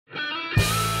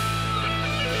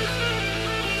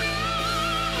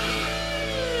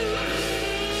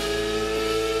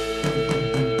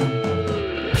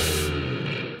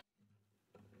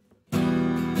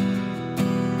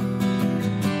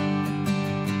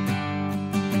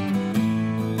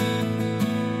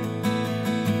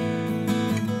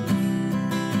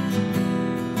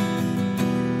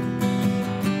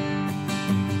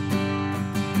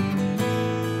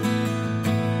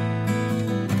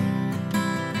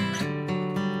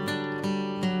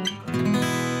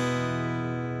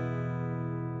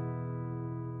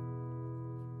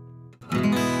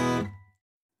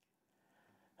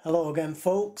Hello again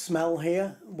folks, Mel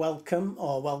here. Welcome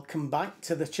back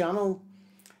to the channel.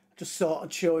 Just thought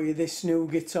I'd show you this new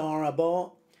guitar I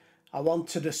bought. I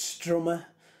wanted a strummer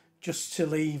just to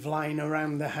leave lying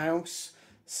around the house.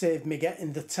 Save me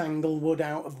getting the tanglewood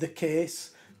out of the case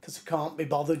because I can't be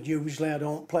bothered. Usually I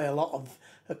don't play a lot of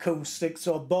acoustic,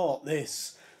 so I bought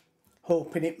this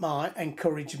hoping it might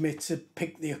encourage me to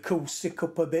pick the acoustic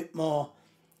up a bit more.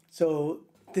 So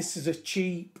this is a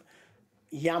cheap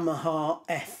Yamaha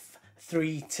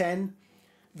F310,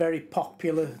 very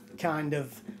popular kind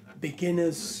of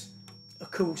beginner's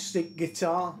acoustic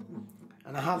guitar,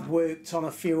 and I have worked on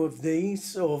a few of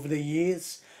these over the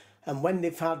years, and when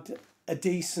they've had a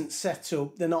decent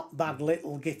setup, they're not bad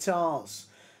little guitars.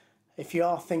 If you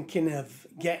are thinking of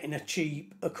getting a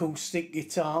cheap acoustic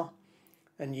guitar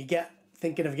and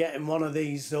thinking of getting one of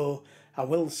these, though, I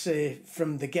will say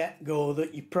from the get-go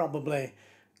that you're probably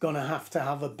gonna have to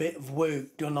have a bit of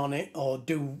work done on it, or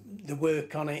do the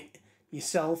work on it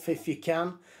yourself if you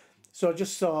can. So I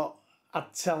just thought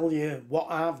I'd tell you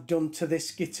what I've done to this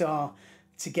guitar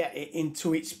to get it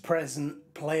into its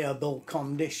present playable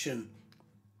condition.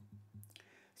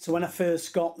 So when I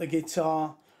first got the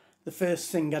guitar, the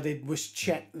first thing I did was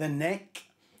check the neck.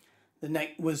 The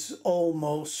neck was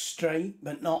almost straight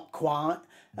but not quite,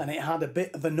 and it had a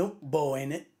bit of a nut bow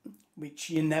in it, which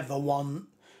you never want.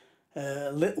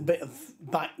 A little bit of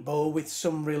back bow with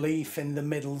some relief in the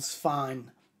middle's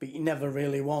fine, but you never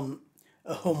really want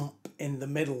a hump in the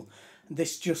middle. And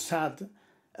this just had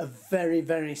a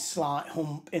very slight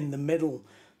hump in the middle.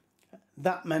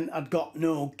 That meant I'd got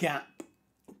no gap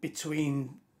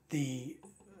between the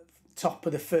top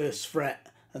of the first fret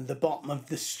and the bottom of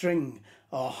the string,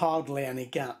 or hardly any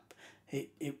gap.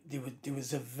 There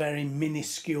was a very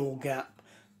minuscule gap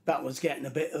that was getting a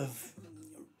bit of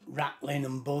rattling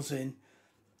and buzzing.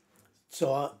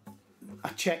 So I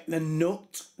checked the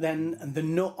nut then, and the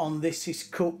nut on this is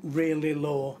cut really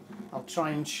low. I'll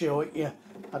try and show it you.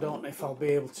 I don't know if I'll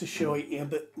be able to show it you,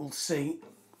 but we'll see.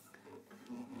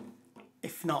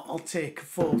 If not, I'll take a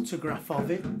photograph of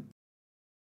it.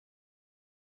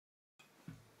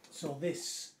 So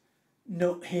this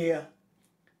nut here,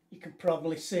 you can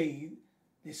probably see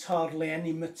there's hardly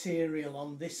any material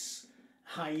on this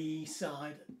high E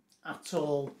side at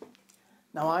all.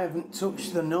 Now I haven't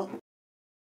touched the nut,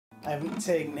 I haven't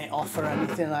taken it off or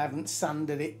anything, I haven't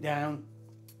sanded it down.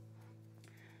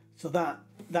 So that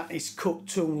is cut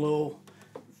too low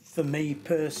for me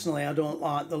personally. I don't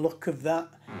like the look of that.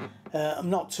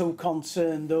 I'm not too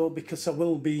concerned though, because I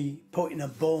will be putting a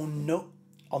bone nut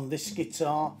on this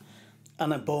guitar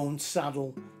and a bone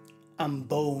saddle and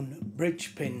bone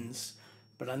bridge pins,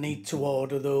 but I need to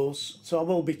order those, so I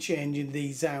will be changing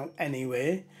these out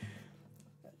anyway.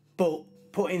 But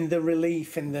putting the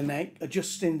relief in the neck,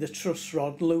 adjusting the truss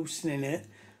rod, loosening it,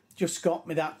 just got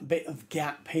me that bit of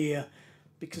gap here,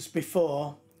 because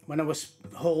before, when I was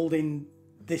holding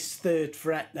this third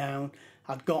fret down,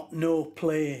 I'd got no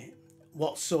play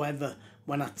whatsoever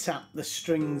when I tapped the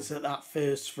strings at that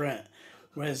first fret,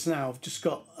 whereas now I've just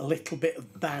got a little bit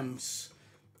of bounce,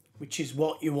 which is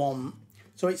what you want.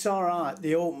 So it's alright,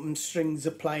 the open strings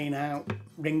are playing out,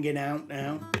 ringing out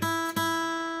now.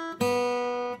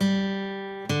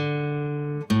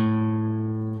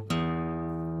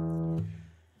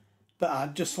 But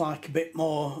I'd just like a bit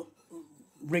more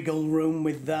wriggle room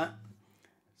with that.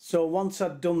 So once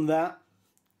I'd done that,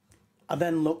 I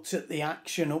then looked at the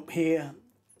action up here,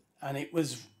 and it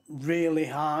was really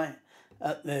high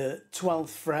at the 12th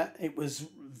fret. It was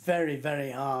very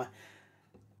high,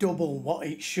 double what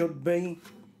it should be,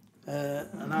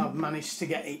 and I've managed to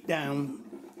get it down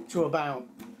to about,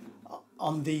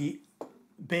 on the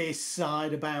bass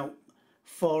side, about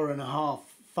 4.5,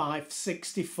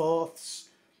 5/64ths,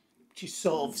 which is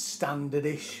sort of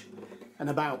standardish, and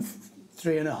about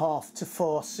 3.5 to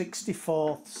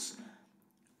 4/64ths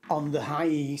on the high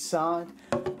E side.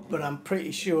 But I'm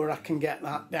pretty sure I can get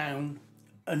that down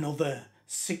another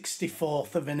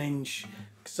 1/64 of an inch,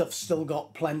 because I've still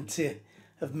got plenty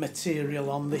of material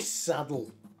on this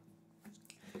saddle.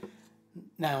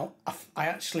 Now I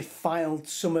actually filed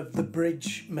some of the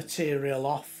bridge material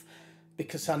off,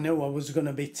 because I knew I was going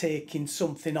to be taking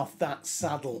something off that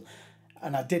saddle,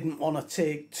 and I didn't want to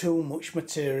take too much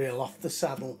material off the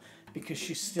saddle, because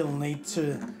you still need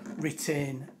to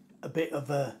retain a bit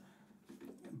of a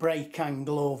brake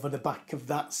angle over the back of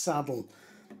that saddle.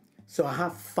 So I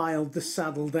have filed the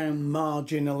saddle down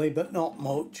marginally, but not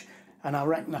much, and I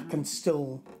reckon I can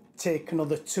still take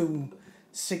another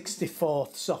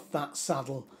 2/64ths off that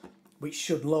saddle, which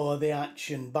should lower the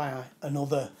action by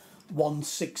another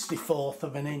 1/64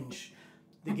 of an inch.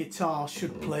 The guitar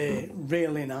should play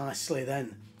really nicely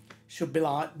then. should be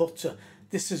like butter.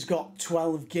 This has got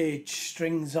 12 gauge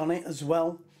strings on it as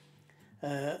well.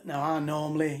 Now I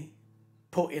normally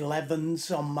put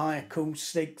 11s on my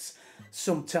acoustics.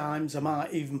 Sometimes I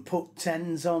might even put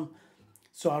 10s on.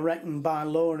 So I reckon by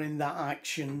lowering that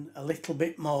action a little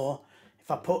bit more, if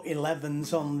I put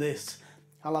 11s on this,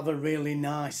 I'll have a really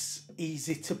nice,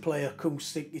 easy to play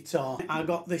acoustic guitar. I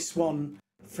got this one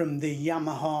from the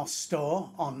Yamaha store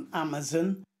on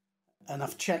Amazon, and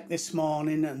I've checked this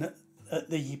morning, and at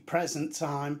the present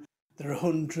time they're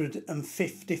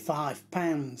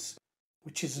 £155,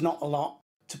 which is not a lot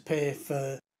to pay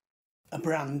for a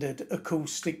branded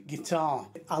acoustic guitar.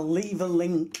 I'll leave a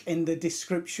link in the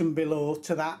description below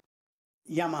to that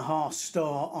Yamaha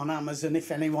store on Amazon if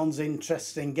anyone's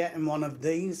interested in getting one of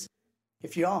these.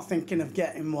 If you are thinking of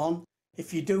getting one,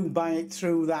 if you do buy it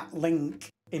through that link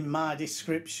in my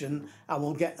description, I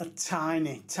will get a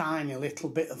tiny little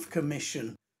bit of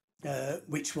commission,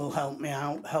 which will help me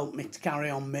out, help me to carry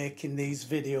on making these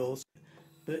videos.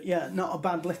 But yeah, not a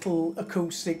bad little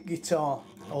acoustic guitar,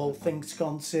 all things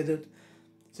considered.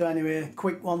 So anyway, a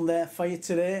quick one there for you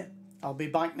today. I'll be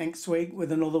back next week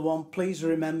with another one. Please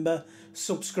remember,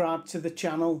 subscribe to the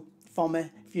channel for me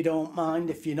if you don't mind,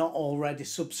 if you're not already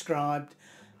subscribed.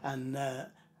 And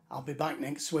I'll be back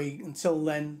next week. Until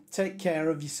then, take care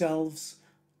of yourselves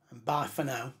and bye for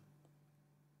now.